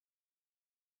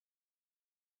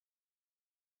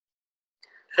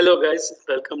Hello guys,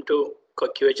 welcome to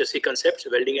QHSC Concepts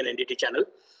Welding and NDT channel.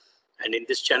 And in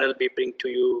this channel we bring to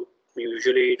you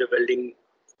usually the welding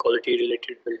quality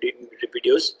related welding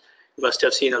videos. You must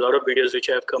have seen a lot of videos which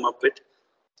I have come up with,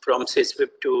 from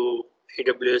SysWip to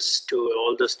AWS to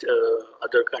all those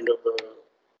other kind of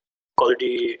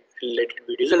quality related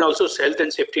videos, and also health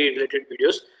and safety related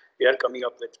videos we are coming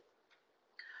up with.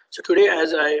 So today,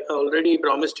 as I already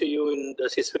promised to you in the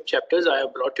SysWip chapters, I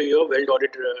have brought to you a Weld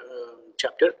Audit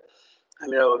chapter. I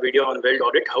mean, a video on Weld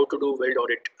Audit, how to do Weld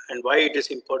Audit and why it is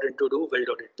important to do Weld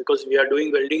Audit. Because we are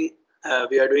doing welding,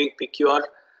 we are doing PQR,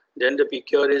 then the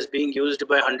PQR is being used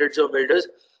by hundreds of welders.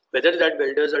 Whether that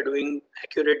welders are doing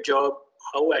accurate job,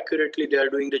 how accurately they are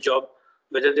doing the job,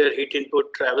 whether their heat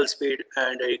input, travel speed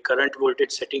and a current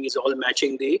voltage setting is all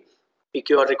matching the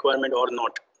PQR requirement or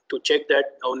not. To check that,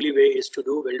 the only way is to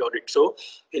do Weld Audit. So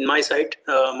in my site,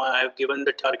 I have given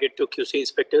the target to QC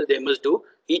inspectors. They must do,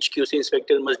 each QC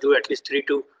inspector must do at least 2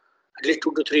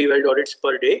 to 3 Weld Audits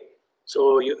per day.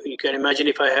 So you can imagine,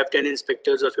 if I have 10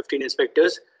 inspectors or 15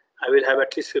 inspectors, I will have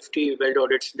at least 50 Weld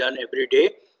Audits done every day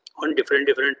on different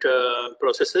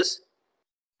processes.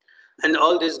 And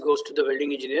all this goes to the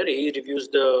welding engineer. He reviews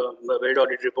the Weld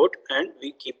Audit report and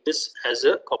we keep this as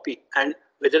a copy. And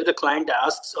whether the client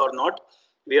asks or not,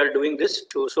 we are doing this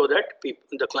so that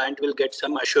the client will get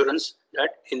some assurance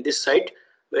that in this site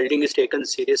welding is taken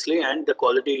seriously and the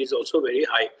quality is also very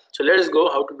high. So let us go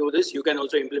how to do this. You can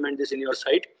also implement this in your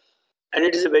site, and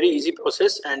it is a very easy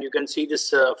process, and you can see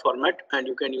this format and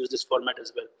you can use this format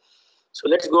as well. So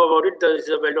let's go about it. There is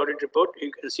a Weld Audit report.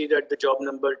 You can see that the job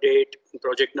number, date,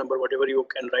 project number, whatever you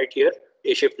can write here,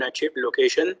 day shift, night shift,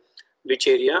 location, which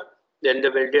area, then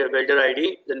the welder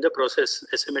ID, then the process,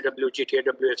 SMAW, GTAW,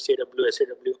 FCAW,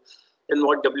 SAW, then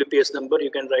what WPS number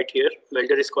you can write here.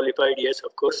 Welder is qualified, yes,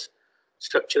 of course.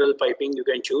 Structural piping you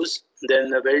can choose. Then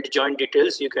the weld joint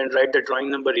details, you can write the drawing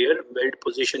number here. Weld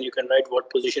position, you can write what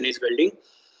position is welding.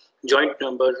 Joint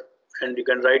number, and you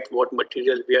can write what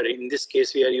material we are in. This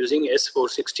case we are using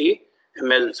S460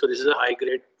 ml. So this is a high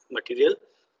grade material,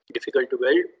 difficult to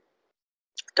weld.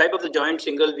 Type of the joint,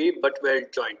 single V butt weld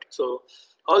joint. So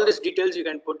all these details you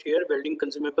can put here. Welding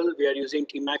consumable, we are using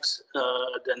T-Max,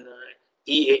 then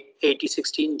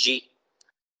E8016G.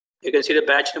 You can see the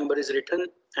batch number is written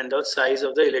and the size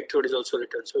of the electrode is also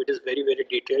written. So it is very, very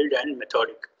detailed and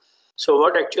methodic. So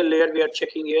what actual layer we are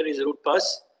checking here is root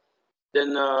pass.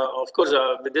 Then of course,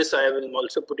 with this I will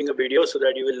also putting a video so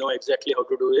that you will know exactly how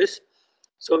to do this.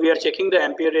 So we are checking the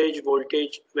amperage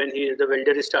voltage when the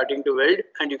welder is starting to weld,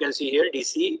 and you can see here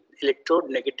DC electrode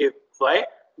negative. Why?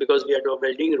 Because we are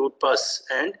welding root pass,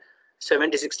 and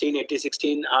 7016,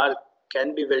 8016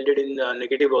 can be welded in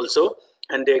negative also,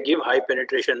 and they give high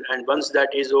penetration. And once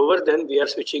that is over, then we are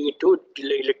switching it to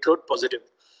electrode positive.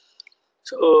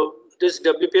 So this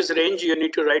WPS range you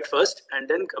need to write first, and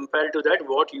then compare to that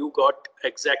what you got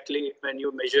exactly when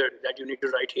you measured, that you need to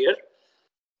write here.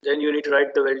 Then you need to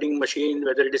write the welding machine,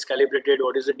 whether it is calibrated,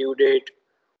 what is the due date,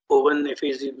 oven, if he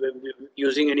is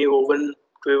using any oven,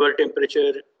 quiver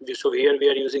temperature. So here we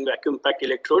are using vacuum packed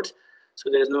electrodes,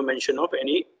 so there is no mention of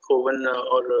any oven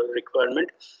or requirement.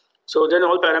 So then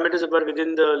all parameters are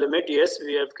within the limit. Yes,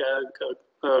 we have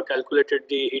calculated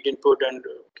the heat input and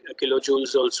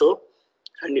kilojoules also,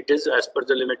 and it is as per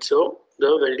the limit. So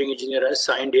the welding engineer has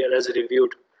signed here as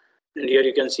reviewed, and here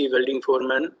you can see welding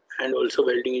foreman and also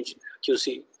welding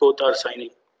QC, both are signing.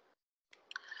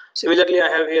 Similarly, I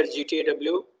have here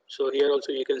GTAW. So here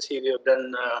also you can see we have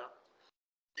done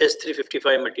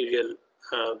S355 material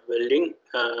welding,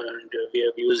 and we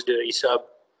have used ESAB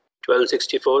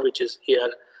 1264, which is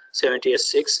here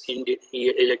 70S6 in the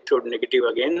electrode negative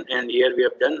again, and here we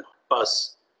have done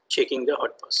pass, checking the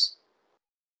hot pass.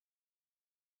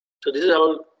 So this is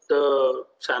how the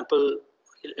sample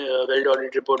Weld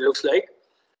Audit report looks like.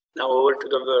 Now over to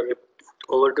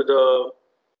the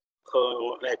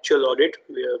actual audit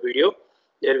video.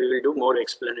 There we will do more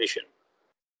explanation.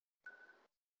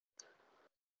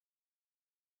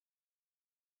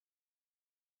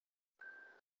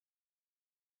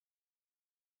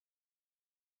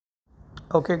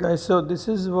 Okay guys, so this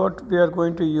is what we are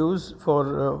going to use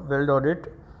for Weld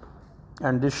Audit,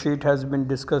 and this sheet has been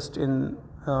discussed in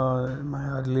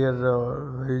my earlier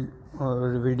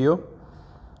video.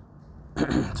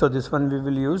 So this one we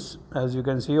will use. As you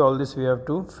can see, all this we have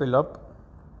to fill up.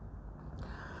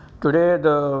 Today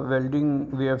the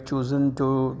welding we have chosen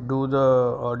to do the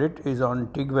audit is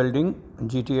on TIG welding,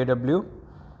 GTAW,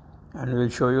 and we'll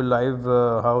show you live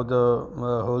how the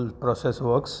whole process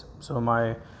works. So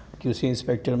my QC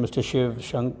inspector Mr. Shiv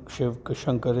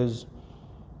Shankar is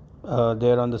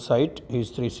there on the site.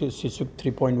 He's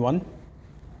 3.1.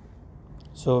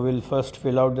 So we'll first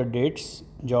fill out the dates,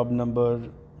 job number,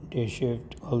 day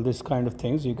shift, all this kind of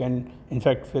things. You can in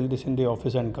fact fill this in the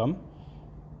office and come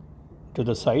to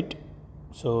the site.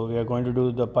 So we are going to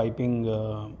do the piping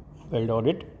weld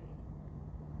audit.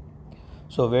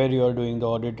 So where you are doing the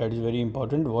audit, that is very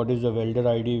important. What is the welder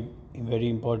ID, very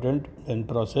important. Then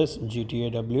process,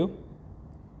 GTAW,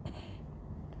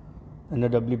 and the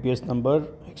WPS number,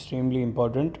 extremely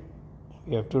important.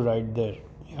 We have to write there.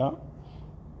 Yeah.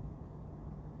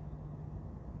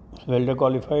 Welder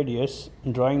qualified, yes.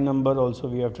 Drawing number also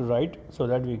we have to write so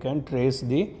that we can trace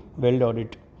the weld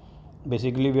audit.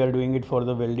 Basically we are doing it for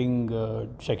the welding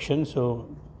section, so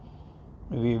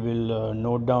we will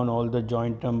note down all the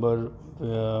joint number,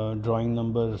 drawing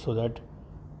number, so that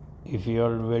if you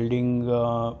are welding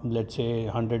let's say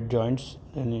 100 joints,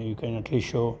 then you can at least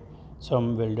show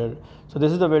some welder. So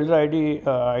this is the welder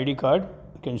ID card.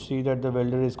 You can see that the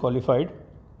welder is qualified.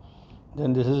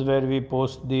 Then this is where we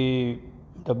post the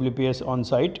WPS on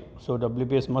site. So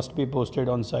WPS must be posted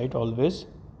on site always.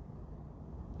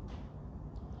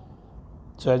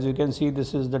 So as you can see,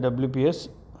 this is the WPS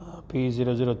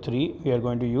P003 we are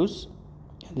going to use.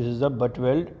 This is the butt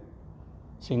weld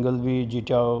single V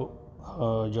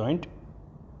GTAW joint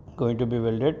going to be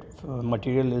welded.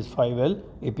 Material is 5L,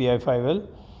 API 5L,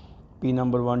 P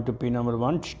number 1 to P number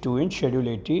 1, 2-inch, schedule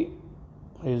 80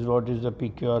 is what is the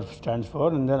PQR stands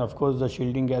for. And then of course the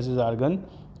shielding gas is argon,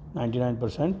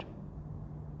 99%.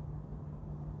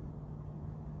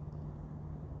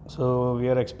 So we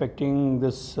are expecting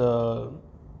this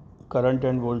current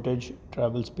and voltage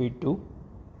travel speed to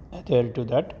adhere to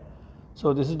that.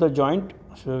 So this is the joint.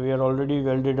 So we are already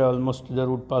welded almost the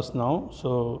root pass now.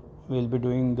 So we'll be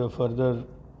doing the further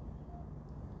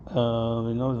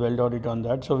weld audit on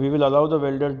that. So we will allow the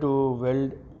welder to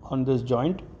weld on this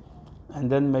joint and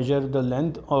then measure the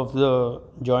length of the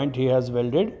joint he has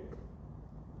welded.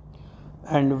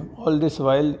 And all this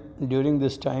while, during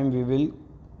this time, we will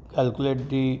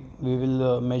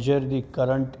measure the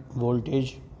current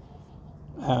voltage,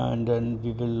 and then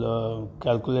we will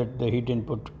calculate the heat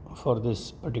input for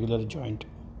this particular joint.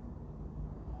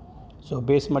 So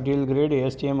base material grade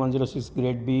ASTM 106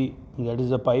 grade B, that is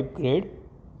the pipe grade.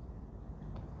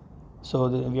 So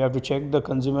we have to check the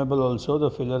consumable also,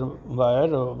 the filler wire,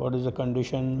 what is the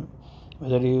condition,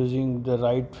 whether using the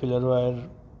right filler wire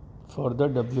for the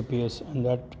WPS, and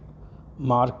that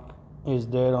mark is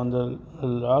there on the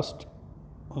last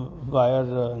wire.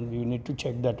 You need to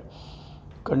check that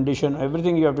condition,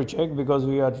 everything you have to check, because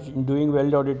we are doing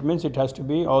weld audit means it has to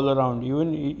be all around.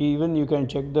 Even you can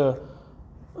check the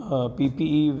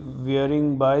PPE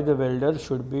wearing by the welder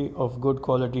should be of good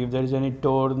quality. If there is any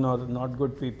torn or not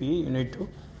good PPE, you need to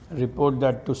report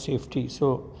that to safety.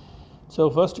 So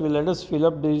first let us fill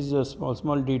up these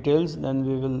small details, then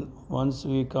we will, once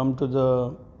we come to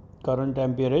the current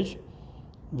amperage,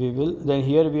 then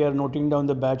here we are noting down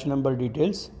the batch number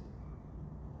details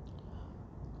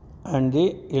and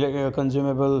the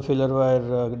consumable filler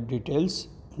wire details,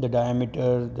 the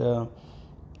diameter, the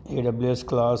AWS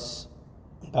class,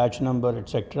 batch number,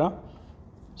 etc.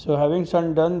 So having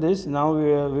done this, now we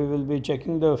will be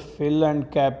checking the fill and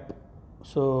cap.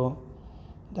 So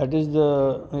that is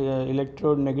the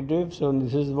electrode negative. So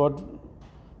this is what,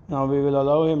 now we will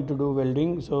allow him to do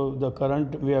welding. So the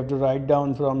current we have to write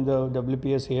down from the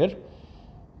WPS here,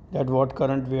 that what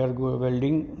current we are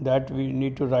welding, that we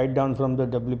need to write down from the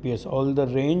WPS. All the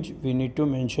range we need to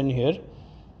mention here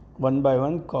one by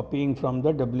one, copying from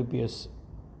the WPS.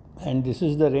 And this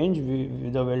is the range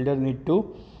the welder need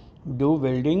to do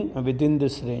welding within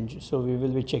this range. So we will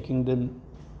be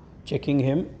checking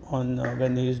him on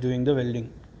when he is doing the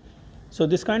welding. So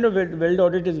this kind of weld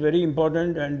audit is very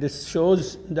important, and this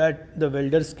shows that the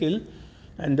welder skill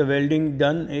and the welding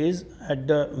done is at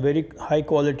the very high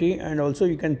quality, and also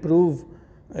you can prove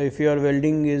if your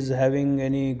welding is having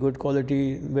any good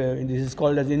quality. This is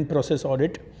called as in-process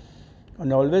audit,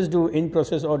 and always do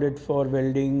in-process audit for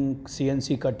welding,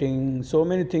 CNC cutting, so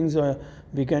many things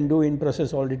we can do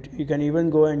in-process audit. You can even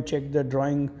go and check the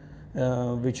drawing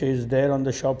which is there on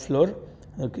the shop floor.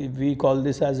 Okay, we call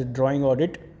this as a drawing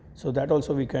audit. So that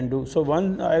also we can do. So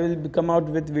I will come out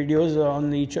with videos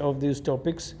on each of these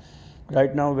topics.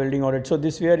 Right now, welding audit. So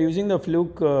this we are using the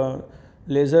Fluke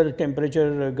laser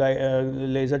temperature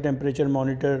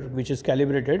monitor, which is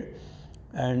calibrated,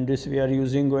 and this we are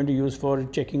going to use for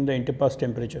checking the interpass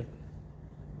temperature.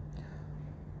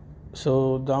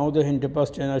 So now the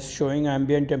interpass is showing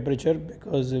ambient temperature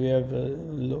because we have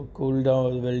cooled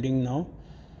down welding now.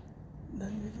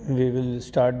 Then we will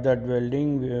start that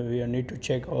welding. We need to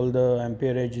check all the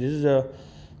amperage. This is a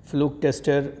Fluke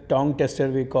tester, tongue tester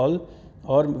we call.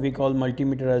 or we call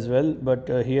multimeter as well, but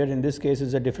here in this case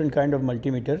is a different kind of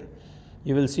multimeter.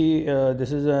 You will see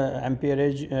this is a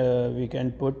amperage we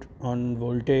can put on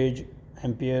voltage,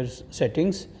 amperes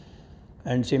settings,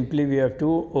 and simply we have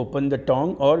to open the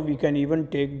tongue, or we can even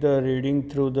take the reading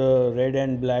through the red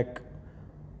and black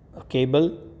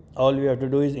cable. All we have to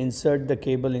do is insert the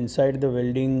cable inside the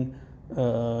welding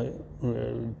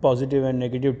positive and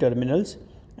negative terminals,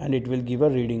 and it will give a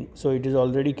reading. So it is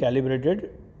already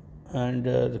calibrated, and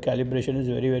the calibration is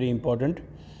very important.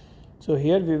 So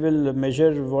here we will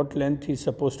measure what length he is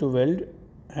supposed to weld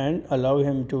and allow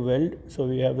him to weld. So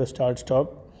we have the start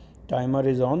stop, timer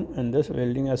is on, and this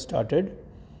welding has started,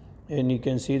 and you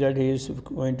can see that he is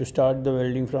going to start the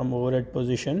welding from overhead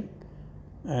position,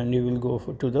 and he will go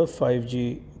to the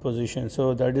 5G position.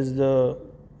 So that is the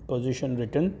position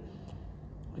written.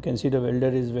 You can see the welder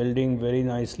is welding very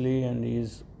nicely, and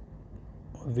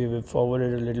we will forward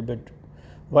it a little bit.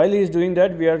 While he is doing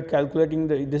that, we are calculating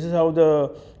this is how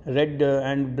the red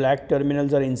and black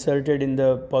terminals are inserted in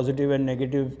the positive and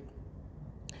negative,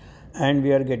 and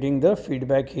we are getting the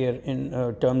feedback here in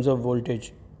terms of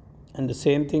voltage. And the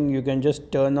same thing, you can just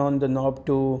turn on the knob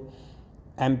to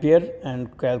ampere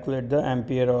and calculate the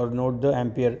ampere or note the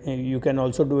ampere. You can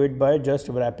also do it by just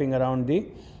wrapping around the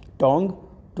tongue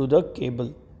to the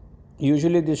cable.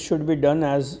 Usually this should be done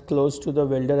as close to the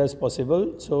welder as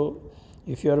possible. So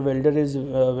if your welder is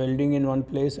welding in one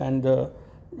place and the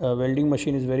welding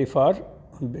machine is very far,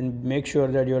 make sure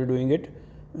that you are doing it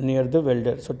near the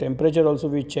welder. So temperature also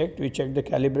we checked the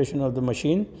calibration of the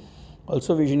machine.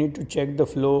 Also we need to check the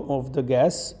flow of the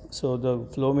gas. So the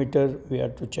flow meter we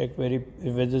have to check whether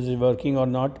it is working or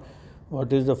not,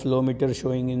 what is the flow meter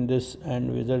showing in this,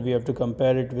 and whether we have to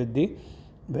compare it with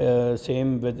the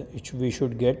same which we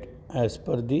should get as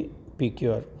per the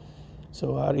PQR.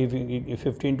 So if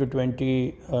 15 to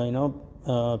 20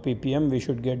 ppm, we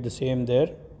should get the same there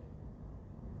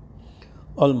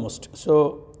almost.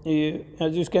 So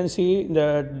as you can see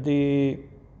that the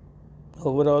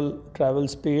overall travel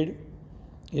speed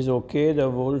is okay, the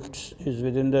volts is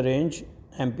within the range,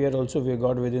 ampere also we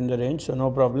got within the range, so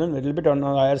no problem. Little bit on the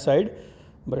higher side,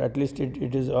 but at least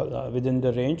it is within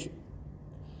the range.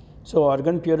 So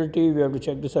organ purity, we have to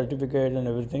check the certificate and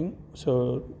everything.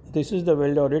 So this is the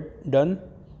weld audit done.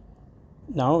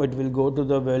 Now it will go to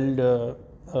the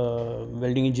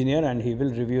welding engineer, and he will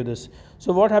review this.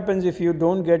 So what happens if you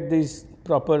don't get this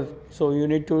proper? So you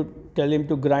need to tell him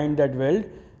to grind that weld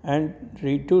and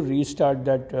restart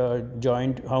that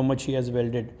joint, how much he has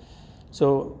welded.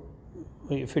 So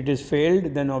if it is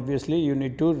failed, then obviously you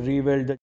need to re-weld the